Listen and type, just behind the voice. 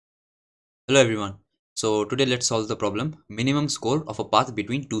Hello everyone. So today let's solve the problem minimum score of a path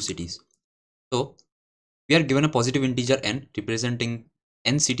between two cities. So we are given a positive integer n representing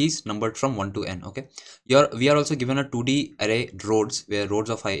n cities numbered from 1 to n. Okay. We are also given a 2D array roads where roads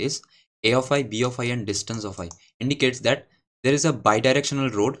of I is a of I, b of I and distance of I indicates that there is a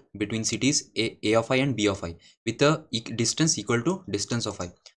bidirectional road between cities a of I and b of I with a distance equal to distance of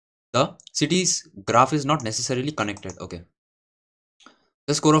I. The city's graph is not necessarily connected. Okay.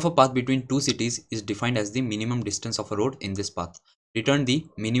 The score of a path between two cities is defined as the minimum distance of a road in this path. Return the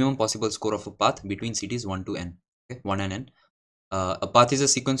minimum possible score of a path between cities 1 to n. Okay, 1 and n. A path is a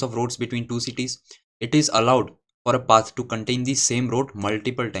sequence of roads between two cities. It is allowed for a path to contain the same road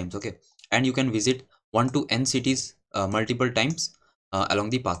multiple times. Okay, and you can visit 1 to n cities multiple times along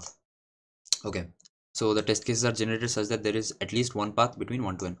the path. Okay, so the test cases are generated such that there is at least one path between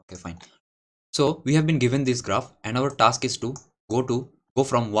 1 to n. Okay, fine. So we have been given this graph and our task is to go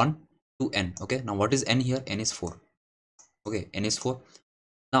from 1 to n. Okay, now what is n here? N is 4. Okay, n is 4.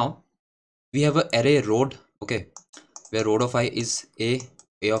 Now we have a array road, okay, where road of I is a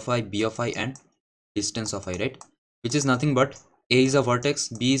of I, b of I and distance of I, right? Which is nothing but a is a vertex,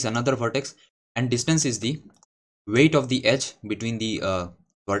 b is another vertex and distance is the weight of the edge between the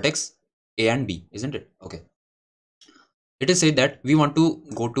vertex a and b, isn't it? Okay, let us say that we want to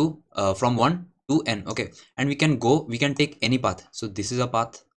go to from 1 to n. Okay, and we can take any path. So this is a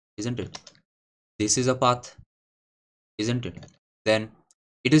path, isn't it? This is a path, isn't it? Then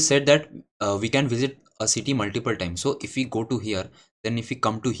it is said that we can visit a city multiple times. So if we go to here, then if we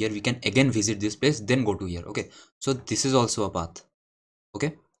come to here, we can again visit this place, then go to here. Okay, so this is also a path.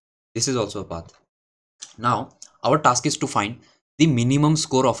 Okay, this is also a path. Now our task is to find the minimum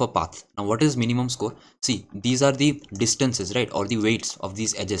score of a path. Now what is minimum score? See, these are the distances, right, or the weights of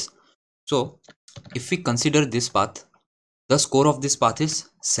these edges. So if we consider this path, the score of this path is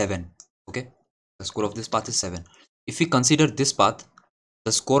 7. Okay, the score of this path is 7. If we consider this path,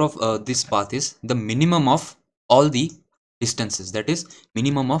 the score of this path is the minimum of all the distances, that is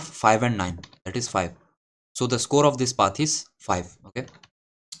minimum of 5 and 9, that is 5. So the score of this path is 5. Okay,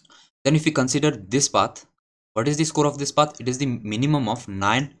 then if we consider this path, what is the score of this path? It is the minimum of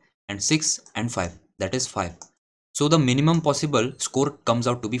 9 and 6 and 5, that is 5. So the minimum possible score comes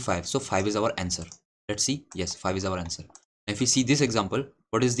out to be 5. So 5 is our answer. Let's see. Yes, 5 is our answer. If we see this example,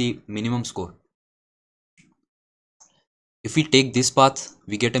 what is the minimum score? If we take this path,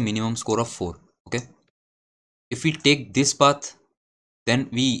 we get a minimum score of 4. Okay. If we take this path, then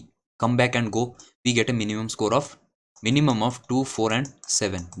we come back and go, we get a minimum score of 2, 4 and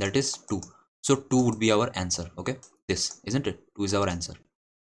 7, that is 2. So 2 would be our answer. Okay, this, isn't it? 2 is our answer.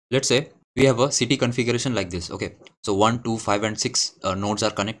 Let's say we have a city configuration like this. Okay, so 1, 2, 5 and 6 nodes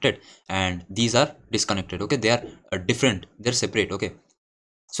are connected and these are disconnected. Okay, they are different, they're separate. Okay,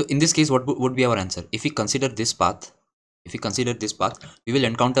 so in this case, what would be our answer? If we consider this path, we will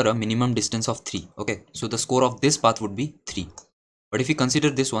encounter a minimum distance of 3. Okay, so the score of this path would be 3. But if we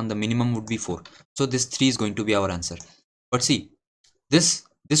consider this one, the minimum would be 4. So this 3 is going to be our answer. But see, this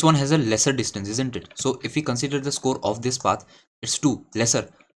one has a lesser distance, isn't it? So if we consider the score of this path, it's 2 lesser.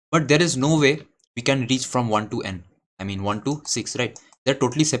 But there is no way we can reach from 1 to n. I mean 1 to 6, right? They're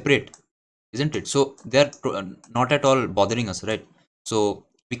totally separate, isn't it? So they're not at all bothering us, right? So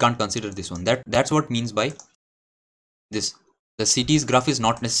we can't consider this one. That's what means by this. The city's graph is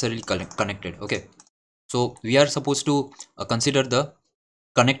not necessarily connected. Okay, so we are supposed to consider the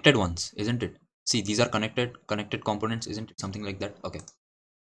connected ones, isn't it? See, these are connected components, isn't it? Something like that. Okay,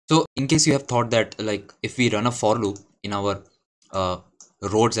 so in case you have thought that, like, if we run a for loop in our uh,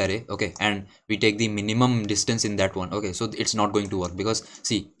 roads array, okay, and we take the minimum distance in that one, okay, so it's not going to work, because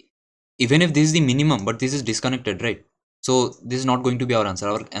see, even if this is the minimum but this is disconnected, right? So this is not going to be our answer.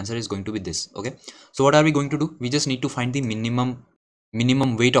 Our answer is going to be this. Okay, so what are we going to do? We just need to find the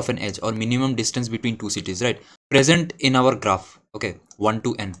minimum weight of an edge, or minimum distance between two cities, right, present in our graph. Okay, 1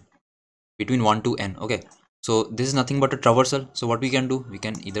 to n, between 1 to n. Okay, so this is nothing but a traversal. So what we can do, we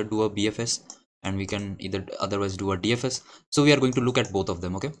can either do a BFS and we can either otherwise do a DFS. So we are going to look at both of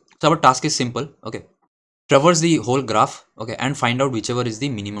them. Okay, so our task is simple. Okay, traverse the whole graph, okay, and find out whichever is the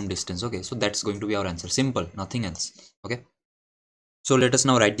minimum distance. Okay, so that's going to be our answer. Simple, nothing else. Okay, so let us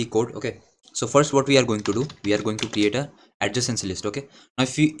now write the code. Okay, so first what we are going to do, we are going to create a adjacency list. Okay, now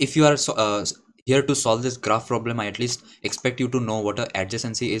if you are here to solve this graph problem, I at least expect you to know what a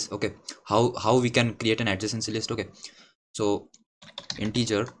adjacency is. Okay, how we can create an adjacency list. Okay, so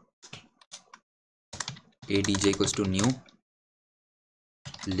integer adj equals to new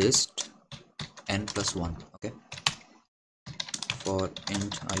list n plus 1. Okay, for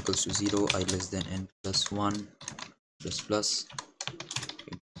int I equals to 0, I less than n plus 1 plus plus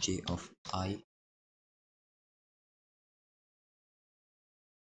j of I.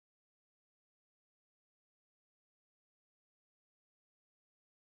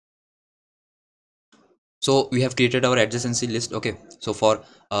 So we have created our adjacency list. Okay, so for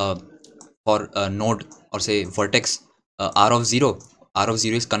a node, or say vertex, r of 0,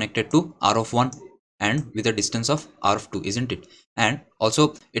 is connected to r of 1 and with a distance of r of 2, isn't it? And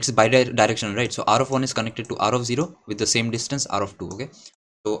also it's bidirectional, right? So r of 1 is connected to r of 0 with the same distance r of 2. Okay,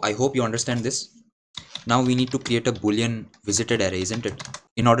 so I hope you understand this. Now we need to create a boolean visited array, isn't it,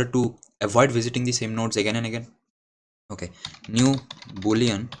 in order to avoid visiting the same nodes again and again. Okay, new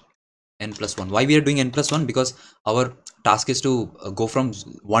boolean n plus 1. Why we are doing n plus 1? Because our task is to go from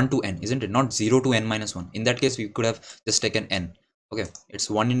 1 to n, isn't it? Not 0 to n minus 1. In that case we could have just taken n. Okay, it's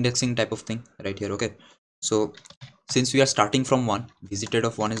one indexing type of thing right here. Okay, so since we are starting from 1, visited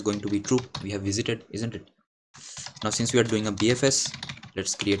of 1 is going to be true. We have visited, isn't it? Now since we are doing a BFS,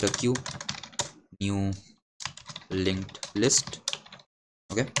 let's create a queue, new linked list.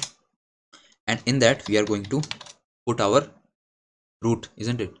 Okay, and in that we are going to put our root,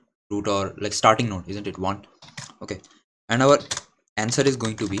 isn't it? Root, or like starting node, isn't it? 1. Okay, and our answer is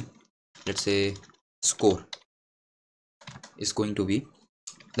going to be, let's say, score is going to be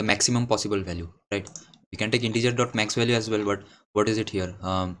the maximum possible value, right? We can take integer dot max value as well, but what is it here?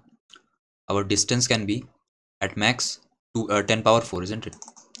 Our distance can be at max to 10 power 4, isn't it?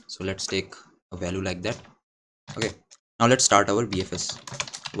 So let's take a value like that. Okay, now let's start our BFS.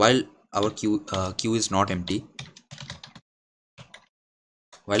 While our queue is not empty,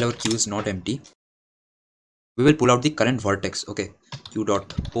 we will pull out the current vertex. Okay, q dot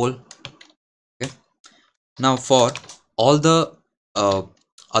poll. Okay, now for all the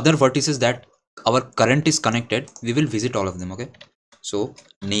other vertices that our current is connected, we will visit all of them. Okay, so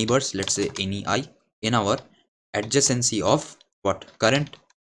neighbors, let's say any I in our adjacency of what? Current.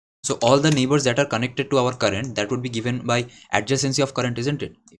 So all the neighbors that are connected to our current, that would be given by adjacency of current, isn't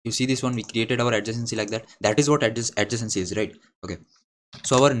it? If you see this one, we created our adjacency like that. That is what adjacency is, right? Okay,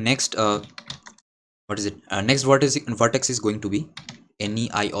 so our next what is it? Next vertex is going to be any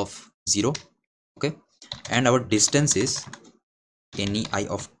I of 0. Okay, and our distance is any I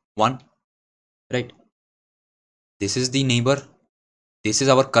of 1, right? This is the neighbor, this is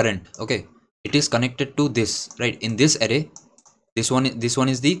our current. Okay, it is connected to this, right? In this array, this one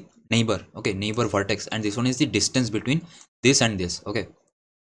is the neighbor. Okay, neighbor vertex, and this one is the distance between this and this. Okay,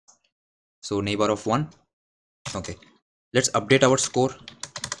 so neighbor of 1. Okay, let's update our score.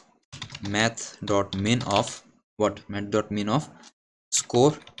 Math.min of what? Math.min of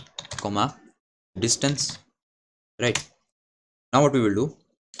score comma distance, right? Now what we will do,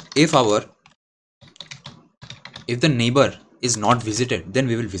 if the neighbor is not visited, then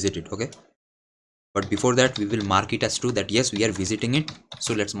we will visit it. Okay, but before that we will mark it as true, that yes, we are visiting it.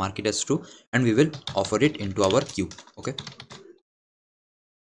 So let's mark it as true, and we will offer it into our queue. Okay,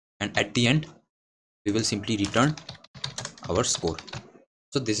 and at the end we will simply return our score.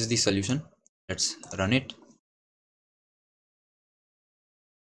 So this is the solution. Let's run it.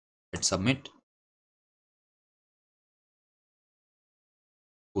 Let's submit.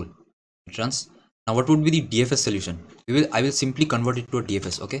 Cool, it runs. Now what would be the DFS solution? I will simply convert it to a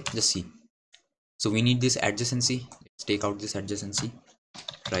DFS. Okay, just see. So we need this adjacency. Let's take out this adjacency,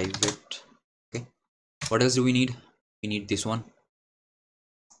 private. Okay, what else do we need? We need this one.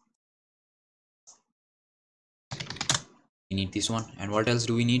 We need this one. And what else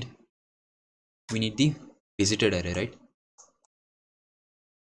do we need? We need the visited array, right?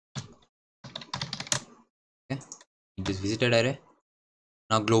 Okay, this visited array.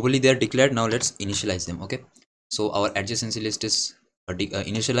 Now globally they are declared. Now let's initialize them. Okay, so our adjacency list is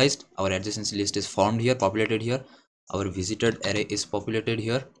initialized. Our adjacency list is formed here, populated here. Our visited array is populated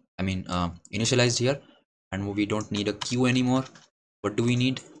here, I mean initialized here, and we don't need a queue anymore. What do we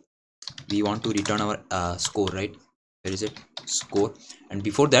need? We want to return our score, right? Where is it? Score. And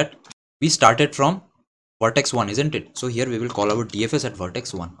before that we started from vertex 1, isn't it? So here we will call our DFS at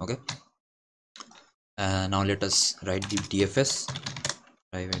vertex 1. Okay, now let us write the DFS.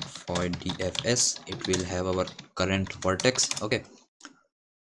 Private void DFS. It will have our current vertex. Okay,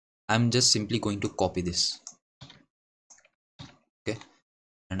 I'm just simply going to copy this. Okay,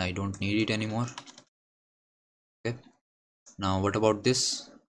 and I don't need it anymore. Okay, now what about this?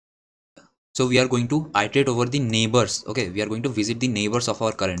 So we are going to iterate over the neighbors. Okay, we are going to visit the neighbors of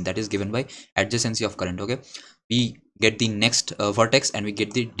our current, that is given by adjacency of current. Okay, we get the next vertex, and we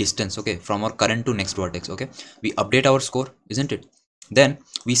get the distance, okay, from our current to next vertex. Okay, we update our score, isn't it? Then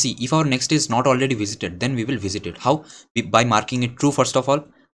we see if our next is not already visited, then we will visit it. How? By marking it true first of all,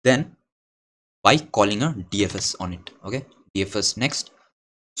 then by calling a DFS on it. Okay, DFS next.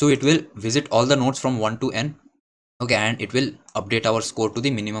 So it will visit all the nodes from 1 to n, okay, and it will update our score to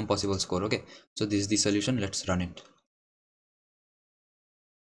the minimum possible score. Okay, so this is the solution. Let's run it.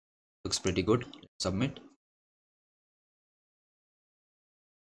 Looks pretty good. Submit.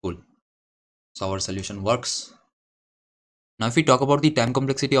 Cool. So our solution works. Now if we talk about the time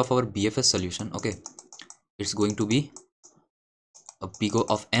complexity of our BFS solution, okay, it's going to be a big O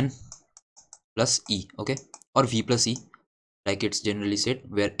of n plus e, okay, or v plus e, like it's generally said,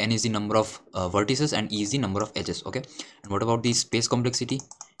 where n is the number of vertices and e is the number of edges. Okay, and what about the space complexity?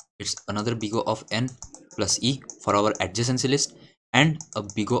 It's another big O of n plus e for our adjacency list, and a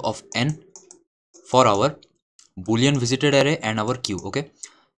big O of n for our boolean visited array and our queue. Okay,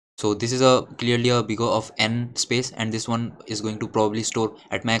 so this is a clearly a big O of n space, and this one is going to probably store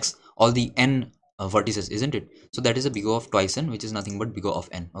at max all the n vertices, isn't it? So that is a big O of twice n, which is nothing but big O of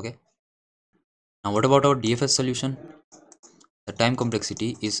n. Okay, now what about our DFS solution? The time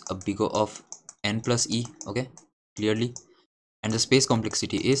complexity is a big O of n plus e, okay, clearly, and the space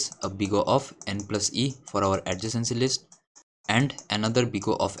complexity is a big O of n plus e for our adjacency list, and another big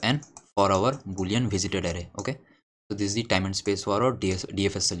O of n for our boolean visited array. Okay, so this is the time and space for our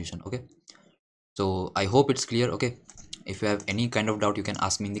DFS solution. Okay, so I hope it's clear. Okay, if you have any kind of doubt, you can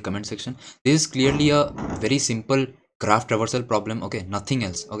ask me in the comment section. This is clearly a very simple graph traversal problem. Okay, nothing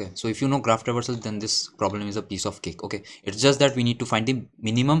else. Okay, so if you know graph traversal, then this problem is a piece of cake. Okay, it's just that we need to find the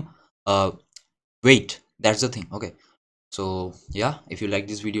minimum weight. That's the thing. Okay, so yeah, if you like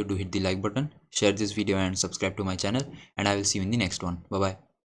this video, do hit the like button, share this video, and subscribe to my channel, and I will see you in the next one. Bye bye.